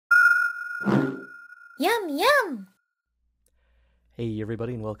Yum, yum! Hey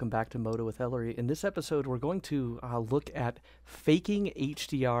everybody, and welcome back to Moto with Ellery. In this episode, we're going to look at faking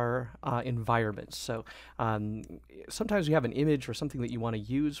HDR environments. So sometimes you have an image or something that you want to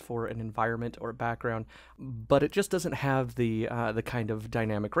use for an environment or a background, but it just doesn't have the kind of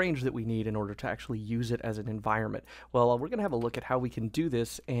dynamic range that we need in order to actually use it as an environment. Well, we're going to have a look at how we can do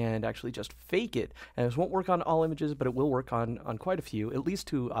this and actually just fake it. And this won't work on all images, but it will work on quite a few, at least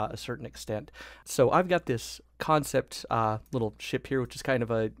to a certain extent. So I've got this concept little ship here, which is kind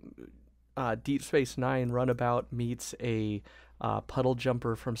of a Deep Space Nine runabout meets a puddle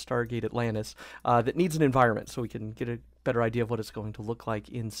jumper from Stargate Atlantis that needs an environment, so we can get a better idea of what it's going to look like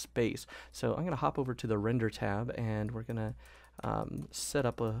in space. So I'm going to hop over to the Render tab, and we're going to set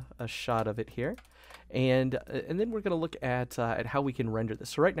up a shot of it here. And then we're going to look at how we can render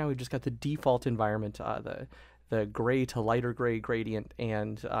this. So right now we've just got the default environment, the gray to lighter gray gradient,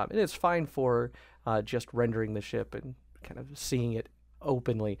 and it's fine for just rendering the ship and kind of seeing it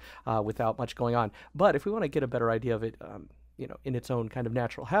openly without much going on. But if we want to get a better idea of it, in its own kind of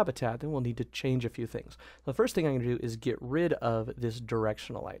natural habitat, then we'll need to change a few things. The first thing I'm going to do is get rid of this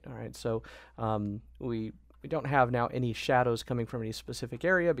directional light. All right, so we don't have now any shadows coming from any specific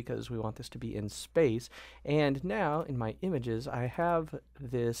area because we want this to be in space. And now in my images, I have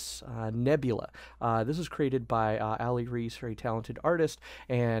this nebula. This was created by Ali Reese, very talented artist,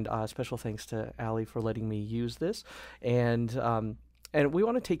 and special thanks to Ali for letting me use this. And we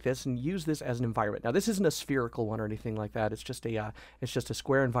want to take this and use this as an environment. Now, this isn't a spherical one or anything like that. It's just a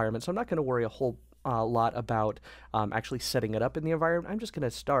square environment. So I'm not going to worry a whole lot about actually setting it up in the environment. I'm just going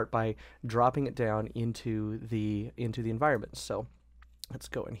to start by dropping it down into the environment. So let's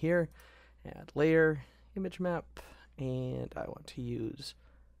go in here, add layer, image map, and I want to use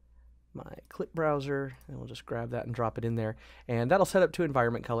my clip browser, and we'll just grab that and drop it in there, and that'll set up to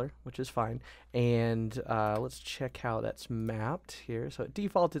environment color, which is fine. And let's check how that's mapped here. So at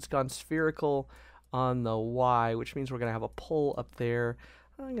default it's gone spherical on the Y, which means we're going to have a pull up there.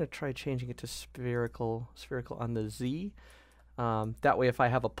 I'm going to try changing it to spherical on the Z. That way if I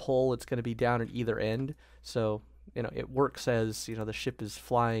have a pull, it's going to be down at either end, so it works as the ship is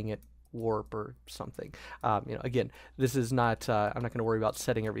flying at warp or something. Again, this is not, I'm not going to worry about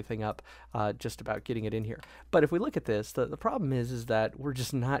setting everything up, just about getting it in here. But if we look at this, the problem is that we're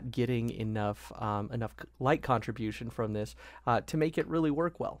just not getting enough light contribution from this to make it really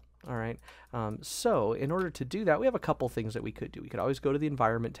work well. All right, so in order to do that, we have a couple things that we could do. We could always go to the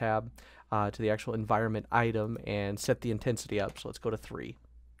environment tab, to the actual environment item, and set the intensity up. So let's go to 3.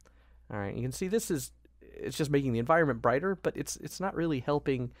 All right, you can see it's just making the environment brighter, but it's not really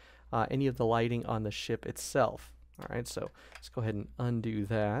helping any of the lighting on the ship itself. All right, so let's go ahead and undo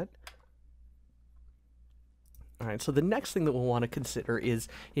that. All right, so the next thing that we'll want to consider is,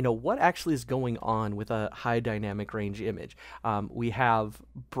 what actually is going on with a high dynamic range image. We have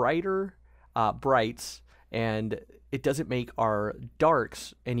brighter brights, and it doesn't make our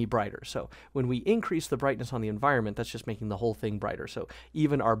darks any brighter. So when we increase the brightness on the environment, that's just making the whole thing brighter. So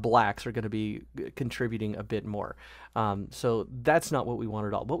even our blacks are going to be contributing a bit more. So that's not what we want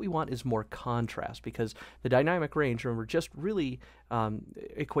at all. What we want is more contrast, because the dynamic range, remember, just really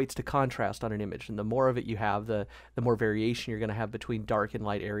equates to contrast on an image. And the more of it you have, the more variation you're going to have between dark and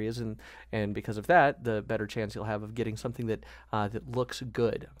light areas. And because of that, the better chance you'll have of getting something that looks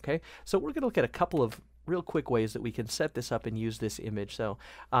good. Okay, so we're going to look at a couple of real quick ways that we can set this up and use this image. So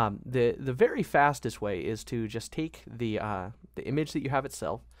the very fastest way is to just take the image that you have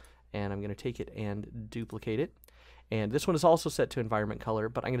itself, and I'm going to take it and duplicate it. And this one is also set to environment color,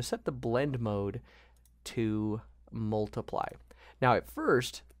 but I'm going to set the blend mode to multiply. Now at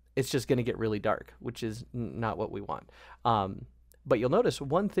first it's just going to get really dark, which is not what we want. But you'll notice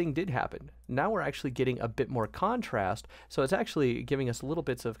one thing did happen. Now we're actually getting a bit more contrast, so it's actually giving us little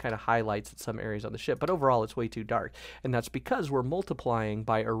bits of kind of highlights at some areas on the ship, but overall it's way too dark. And that's because we're multiplying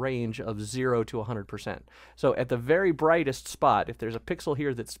by a range of 0 to 100%. So at the very brightest spot, if there's a pixel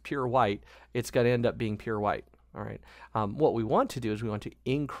here that's pure white, it's going to end up being pure white. All right. What we want to do is we want to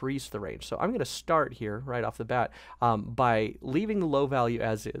increase the range. So I'm going to start here right off the bat by leaving the low value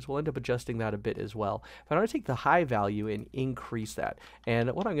as is. We'll end up adjusting that a bit as well. But I'm going to take the high value and increase that. And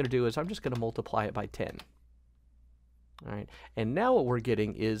what I'm going to do is I'm just going to multiply it by 10. All right. And now what we're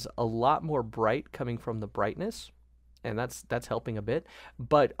getting is a lot more bright coming from the brightness. And that's helping a bit,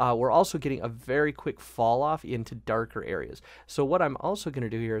 but we're also getting a very quick fall off into darker areas. So what I'm also going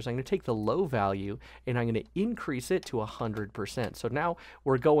to do here is I'm going to take the low value and I'm going to increase it to 100%. So now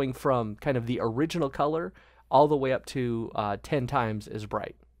we're going from kind of the original color all the way up to 10 times as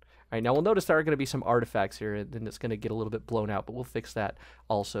bright. All right, now we'll notice there are going to be some artifacts here, and then it's going to get a little bit blown out, but we'll fix that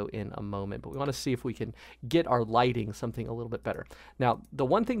also in a moment. But we want to see if we can get our lighting something a little bit better. Now, the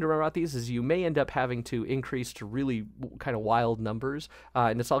one thing to remember about these is you may end up having to increase to really kind of wild numbers,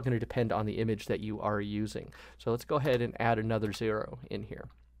 and it's all going to depend on the image that you are using. So let's go ahead and add another 0 in here.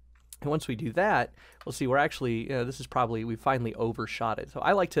 And once we do that, we'll see we're actually, this is probably, we finally overshot it. So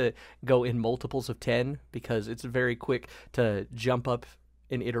I like to go in multiples of 10 because it's very quick to jump up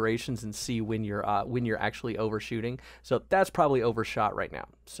in iterations and see when you're actually overshooting. So that's probably overshot right now.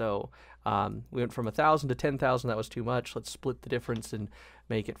 So we went from 1,000 to 10,000. That was too much. Let's split the difference and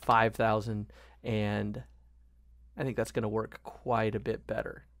make it 5,000. And I think that's going to work quite a bit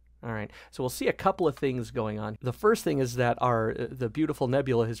better. All right, so we'll see a couple of things going on. The first thing is that the beautiful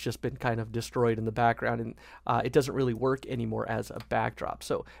nebula has just been kind of destroyed in the background, and it doesn't really work anymore as a backdrop.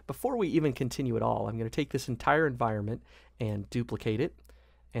 So before we even continue at all, I'm going to take this entire environment and duplicate it.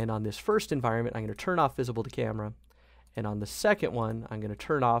 And on this first environment, I'm going to turn off visible to camera. And on the second one, I'm going to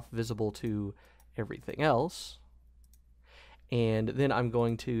turn off visible to everything else. And then I'm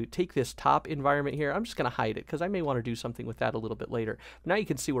going to take this top environment here. I'm just going to hide it because I may want to do something with that a little bit later. But now you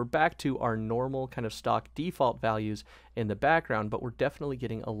can see we're back to our normal kind of stock default values in the background, but we're definitely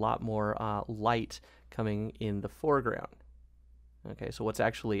getting a lot more light coming in the foreground. Okay, so what's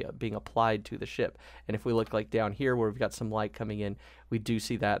actually being applied to the ship. And if we look like down here where we've got some light coming in, we do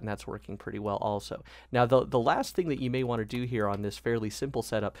see that, and that's working pretty well also. Now, the last thing that you may want to do here on this fairly simple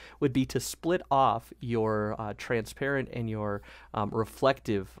setup would be to split off your transparent and your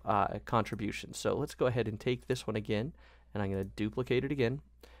reflective contributions. So let's go ahead and take this one again, and I'm going to duplicate it again.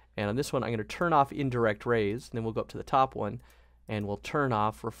 And on this one, I'm going to turn off indirect rays, and then we'll go up to the top one, and we'll turn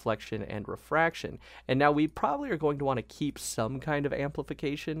off reflection and refraction. And now we probably are going to want to keep some kind of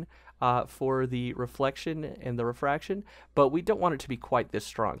amplification for the reflection and the refraction, but we don't want it to be quite this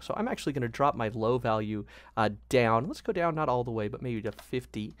strong. So I'm actually going to drop my low value down. Let's go down, not all the way, but maybe to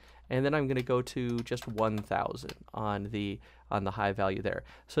 50. And then I'm going to go to just 1,000 on the high value there.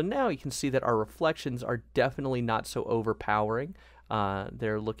 So now you can see that our reflections are definitely not so overpowering.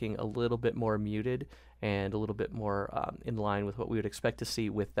 They're looking a little bit more muted and a little bit more in line with what we would expect to see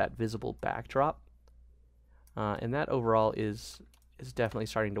with that visible backdrop. And that overall is definitely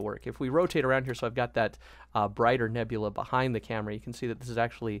starting to work. If we rotate around here, so I've got that brighter nebula behind the camera, you can see that this is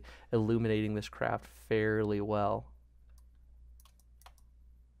actually illuminating this craft fairly well.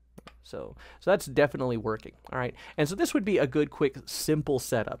 So that's definitely working. All right, and so this would be a good, quick, simple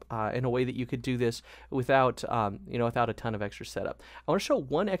setup in a way that you could do this without, without a ton of extra setup. I want to show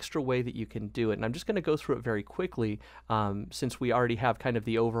one extra way that you can do it, and I'm just going to go through it very quickly since we already have kind of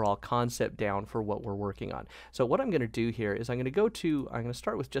the overall concept down for what we're working on. So what I'm going to do here is I'm going to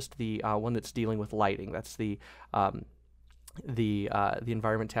start with just the one that's dealing with lighting. That's the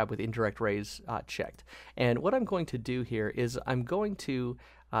environment tab with indirect rays checked. And what I'm going to do here is I'm going to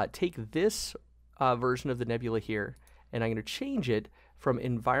take this version of the nebula here, and I'm going to change it from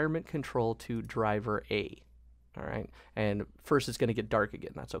environment control to driver A. All right, and first it's going to get dark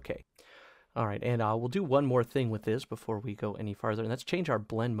again. That's okay. All right, and we'll do one more thing with this before we go any farther, and let's change our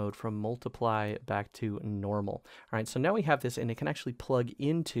blend mode from multiply back to normal. All right, so now we have this, and it can actually plug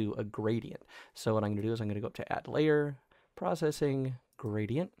into a gradient. So what I'm going to do is I'm going to go up to Add Layer, Processing,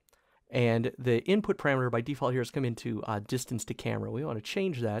 Gradient. And the input parameter by default here is come into distance to camera. We want to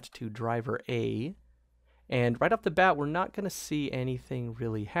change that to driver A. And right off the bat, we're not going to see anything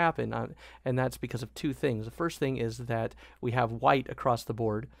really happen. And that's because of two things. The first thing is that we have white across the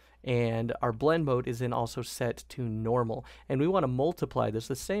board, and our blend mode is then also set to normal. And we want to multiply this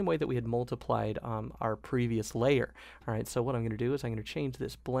the same way that we had multiplied our previous layer. All right, so what I'm going to do is I'm going to change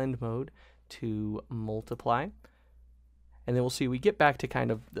this blend mode to multiply. And then we'll see we get back to kind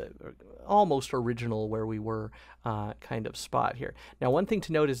of the almost original where we were kind of spot here. Now, one thing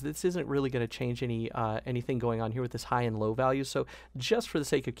to note is this isn't really going to change anything going on here with this high and low values. So just for the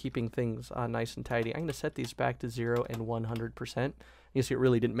sake of keeping things nice and tidy, I'm going to set these back to 0 and 100%. You see it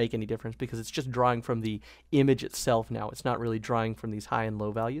really didn't make any difference because it's just drawing from the image itself now. It's not really drawing from these high and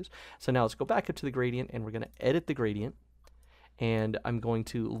low values. So now let's go back up to the gradient, and we're going to edit the gradient. And I'm going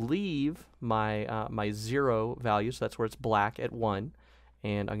to leave my my 0 value, so that's where it's black at 1.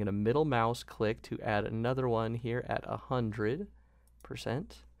 And I'm going to middle mouse click to add another one here at 100%.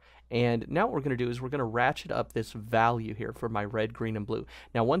 And now what we're going to do is we're going to ratchet up this value here for my red, green, and blue.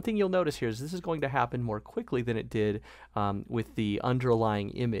 Now, one thing you'll notice here is this is going to happen more quickly than it did with the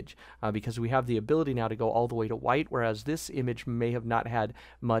underlying image because we have the ability now to go all the way to white, whereas this image may have not had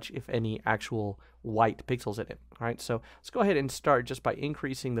much, if any, actual white pixels in it. All right, so let's go ahead and start just by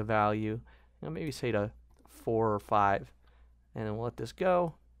increasing the value, maybe say to 4 or 5, and then we'll let this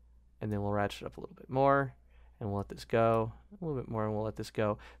go. and then we'll ratchet up a little bit more, and we'll let this go. A little bit more, and we'll let this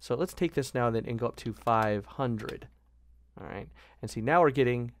go. So let's take this now then and go up to 500. All right, and see, now we're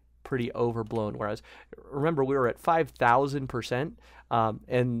getting pretty overblown, whereas remember we were at 5,000%,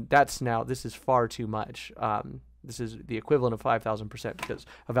 and that's now, this is far too much. This is the equivalent of 5,000% because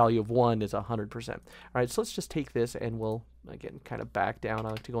a value of 1 is 100%. All right, so let's just take this and we'll, again, kind of back down. I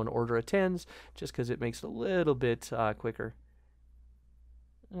like to go in order of tens just because it makes it a little bit quicker.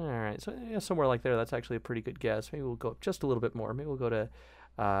 All right, so yeah, somewhere like there, that's actually a pretty good guess. Maybe we'll go up just a little bit more. Maybe we'll go to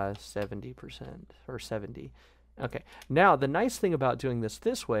 70% or 70. Okay, now the nice thing about doing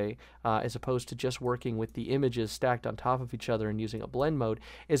this way, as opposed to just working with the images stacked on top of each other and using a blend mode,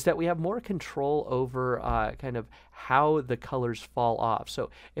 is that we have more control over kind of how the colors fall off. So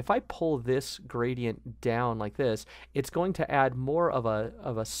if I pull this gradient down like this, it's going to add more of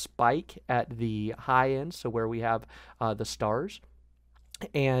a spike at the high end, so where we have the stars.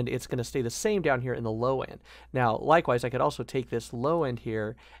 And it's going to stay the same down here in the low end. Now, likewise, I could also take this low end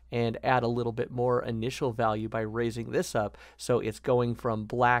here and add a little bit more initial value by raising this up, so it's going from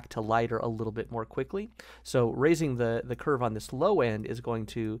black to lighter a little bit more quickly. So raising the curve on this low end is going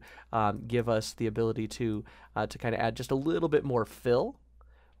to give us the ability to kind of add just a little bit more fill,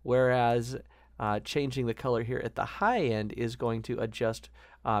 whereas changing the color here at the high end is going to adjust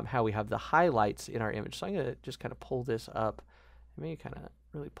how we have the highlights in our image. So I'm going to just kind of pull this up. Maybe kind of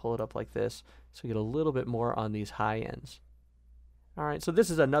really pull it up like this so you get a little bit more on these high ends. All right, so this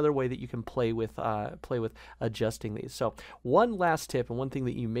is another way that you can play with adjusting these. So one last tip, and one thing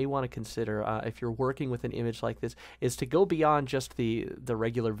that you may want to consider if you're working with an image like this, is to go beyond just the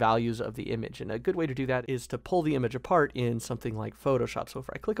regular values of the image. And a good way to do that is to pull the image apart in something like Photoshop. So if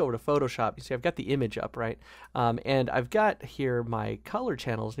I click over to Photoshop, you see I've got the image up, right? And I've got here my color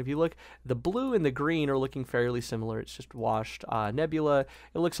channels. And if you look, the blue and the green are looking fairly similar. It's just washed nebula.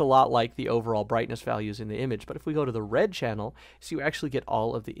 It looks a lot like the overall brightness values in the image. But if we go to the red channel, see, you actually get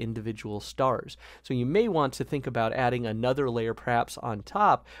all of the individual stars. So you may want to think about adding another layer perhaps on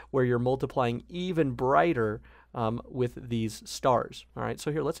top where you're multiplying even brighter with these stars. All right,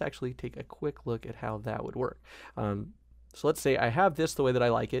 so here let's actually take a quick look at how that would work. So let's say I have this the way that I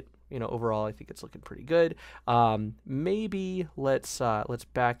like it. You know, overall I think it's looking pretty good. Maybe let's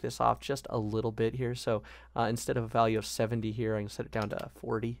back this off just a little bit here. So instead of a value of 70 here, I can set it down to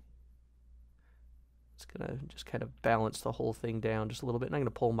 40. It's going to just kind of balance the whole thing down just a little bit. And I'm going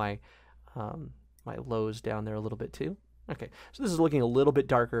to pull my my lows down there a little bit too. Okay, so this is looking a little bit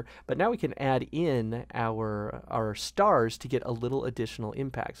darker, but now we can add in our stars to get a little additional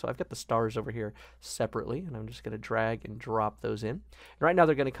impact. So I've got the stars over here separately, and I'm just going to drag and drop those in. And right now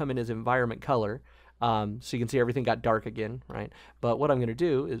they're going to come in as environment color. So you can see everything got dark again, right? But what I'm going to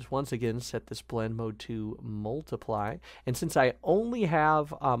do is once again set this blend mode to multiply. And since I only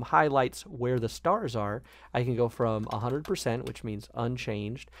have highlights where the stars are, I can go from 100%, which means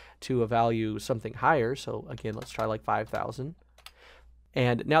unchanged, to a value something higher. So again, let's try like 5,000.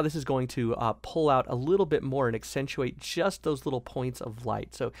 And now this is going to pull out a little bit more and accentuate just those little points of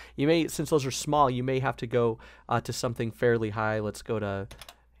light. So you may, since those are small, you may have to go to something fairly high. Let's go to,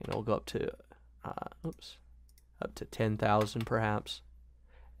 we'll go up to up to 10,000 perhaps.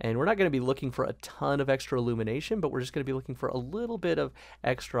 And we're not going to be looking for a ton of extra illumination, but we're just going to be looking for a little bit of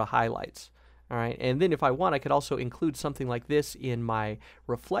extra highlights. All right, and then if I want, I could also include something like this in my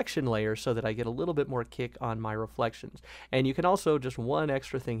reflection layer so that I get a little bit more kick on my reflections. And you can also, just one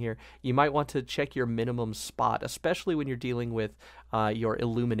extra thing here, you might want to check your minimum spot, especially when you're dealing with your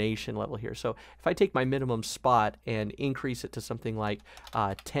illumination level here. So if I take my minimum spot and increase it to something like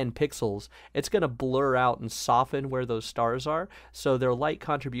 10 pixels, it's going to blur out and soften where those stars are. So their light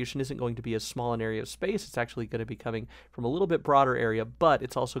contribution isn't going to be as small an area of space. It's actually going to be coming from a little bit broader area, but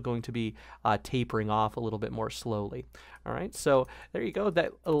it's also going to be tapering off a little bit more slowly. All right, so there you go.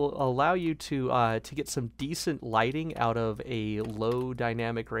 That will allow you to get some decent lighting out of a low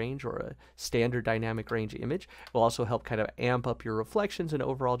dynamic range or a standard dynamic range image. It will also help kind of amp up your reflections and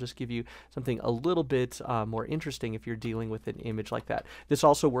overall just give you something a little bit more interesting if you're dealing with an image like that. This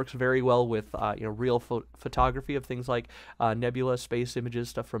also works very well with real photography of things like nebula, space images,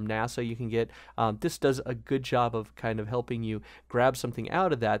 stuff from NASA you can get. This does a good job of kind of helping you grab something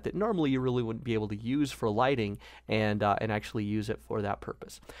out of that normally you really wouldn't be able to use for lighting and and actually use it for that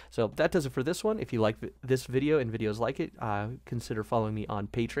purpose. So that does it for this one. If you like this video and videos like it, consider following me on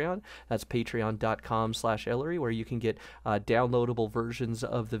Patreon. That's patreon.com/Ellery, where you can get downloadable versions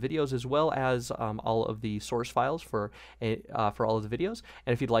of the videos as well as all of the source files for all of the videos.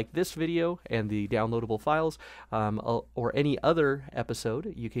 And if you'd like this video and the downloadable files or any other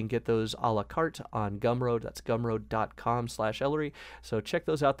episode, you can get those a la carte on Gumroad. That's gumroad.com/Ellery. So check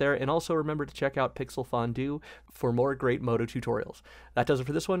those out there. And also remember to check out Pixel Fondue for more great Moto tutorials. That does it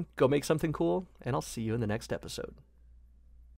for this one. Go make something cool, and I'll see you in the next episode.